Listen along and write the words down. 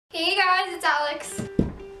Hey guys, it's Alex.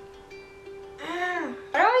 I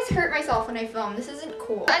always hurt myself when I film. This isn't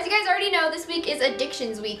cool. As you guys already know, this week is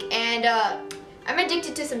Addictions Week, and I'm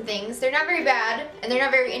addicted to some things. They're not very bad, and they're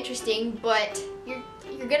not very interesting, but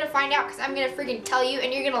you're gonna find out because I'm gonna freaking tell you,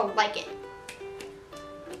 and you're gonna like it.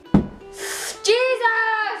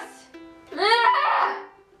 Jesus! Ah!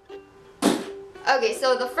 Okay,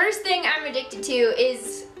 so the first thing I'm addicted to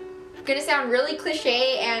is gonna sound really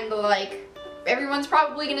cliche and like everyone's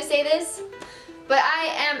probably gonna say this, but I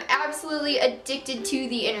am absolutely addicted to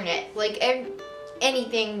the internet. Like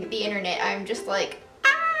anything the internet, I'm just like,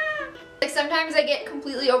 ah! Like sometimes I get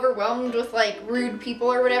completely overwhelmed with like rude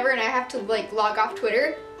people or whatever, and I have to like log off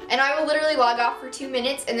Twitter, and I will literally log off for 2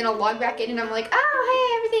 minutes and then I'll log back in and I'm like,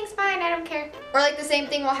 oh hey, everything's fine, I don't care. Or like the same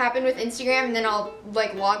thing will happen with Instagram, and then I'll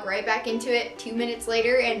like log right back into it 2 minutes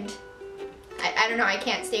later, and I don't know, I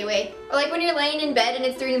can't stay away. Or like when you're laying in bed and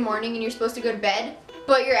it's 3 in the morning and you're supposed to go to bed,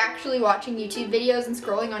 but you're actually watching YouTube videos and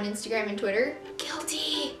scrolling on Instagram and Twitter.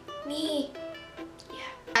 Guilty. Me. Yeah.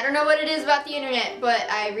 I don't know what it is about the internet, but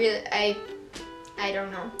I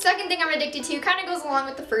don't know. Second thing I'm addicted to kind of goes along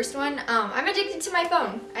with the first one. I'm addicted to my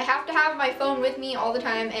phone. I have to have my phone with me all the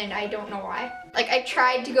time, and I don't know why. Like I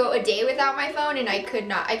tried to go a day without my phone and I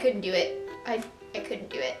couldn't do it. I couldn't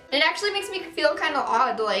do it. And it actually makes me feel kind of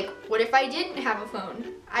odd, like, what if I didn't have a phone?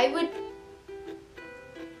 I don't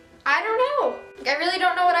know. Like, I really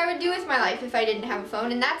don't know what I would do with my life if I didn't have a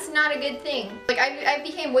phone, and that's not a good thing. Like, I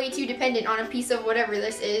became way too dependent on a piece of whatever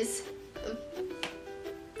this is.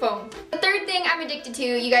 Phone. The third thing I'm addicted to,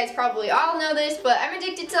 you guys probably all know this, but I'm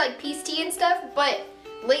addicted to, like, peace tea and stuff, but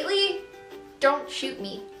lately, don't shoot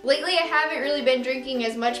me. Lately, I haven't really been drinking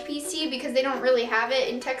as much peace tea because they don't really have it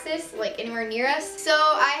in Texas, like anywhere near us. So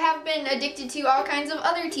I have been addicted to all kinds of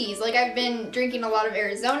other teas. Like I've been drinking a lot of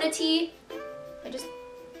Arizona tea. I just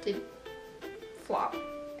did flop.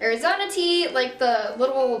 Arizona tea, like the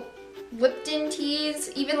little Lipton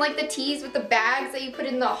teas, even like the teas with the bags that you put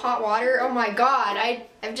in the hot water. Oh my god,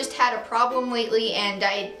 I've just had a problem lately, and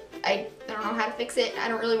I don't know how to fix it. I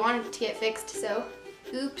don't really want it to get fixed, so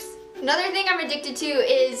oops. Another thing I'm addicted to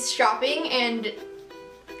is shopping, and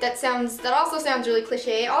that also sounds really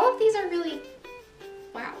cliche. All of these are really,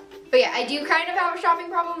 wow. But yeah, I do kind of have a shopping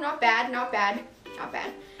problem. Not bad, not bad, not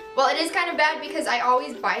bad. Well, it is kind of bad because I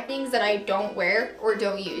always buy things that I don't wear or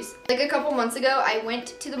don't use. Like a couple months ago, I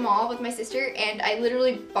went to the mall with my sister, and I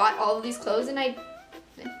literally bought all of these clothes, and I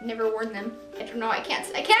never worn them. I don't know, I can't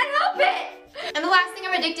help it! And the last thing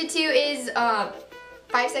I'm addicted to is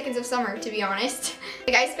 5 Seconds of Summer, to be honest.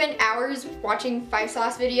 Like I spend hours watching 5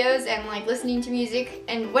 Sauce videos and like listening to music,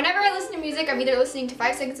 and whenever I listen to music, I'm either listening to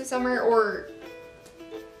 5 Seconds of Summer or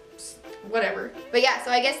whatever. But yeah,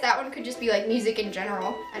 so I guess that one could just be like music in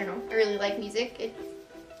general. I don't know, I really like music. It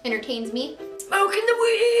entertains me. Smoking the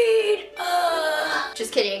weed!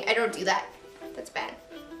 Just kidding, I don't do that. That's bad.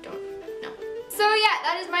 No. So yeah,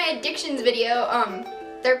 that is my addictions video.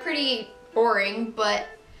 They're pretty boring, but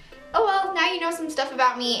oh well, now you know some stuff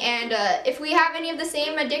about me, and if we have any of the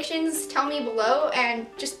same addictions, tell me below, and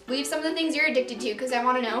just leave some of the things you're addicted to, because I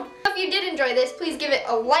want to know. If you did enjoy this, please give it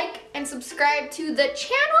a like and subscribe to the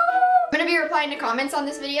channel! I'm going to be replying to comments on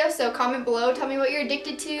this video, so comment below, tell me what you're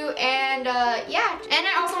addicted to, and yeah. And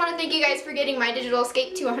I also want to thank you guys for getting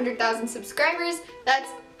MyDigitalEscape to 100,000 subscribers. That's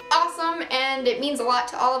awesome, and it means a lot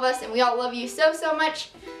to all of us, and we all love you so, so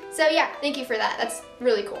much. So yeah, thank you for that. That's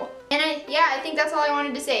really cool. And I think that's all I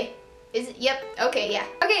wanted to say. Is it? Yep. Okay, yeah.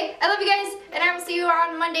 Okay, I love you guys, and I will see you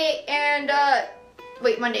on Monday, and,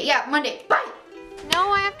 wait, Monday. Yeah, Monday. Bye! No,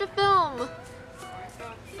 I have to film.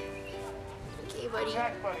 Okay, buddy.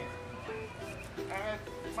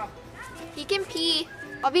 He can pee.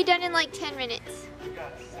 I'll be done in like 10 minutes.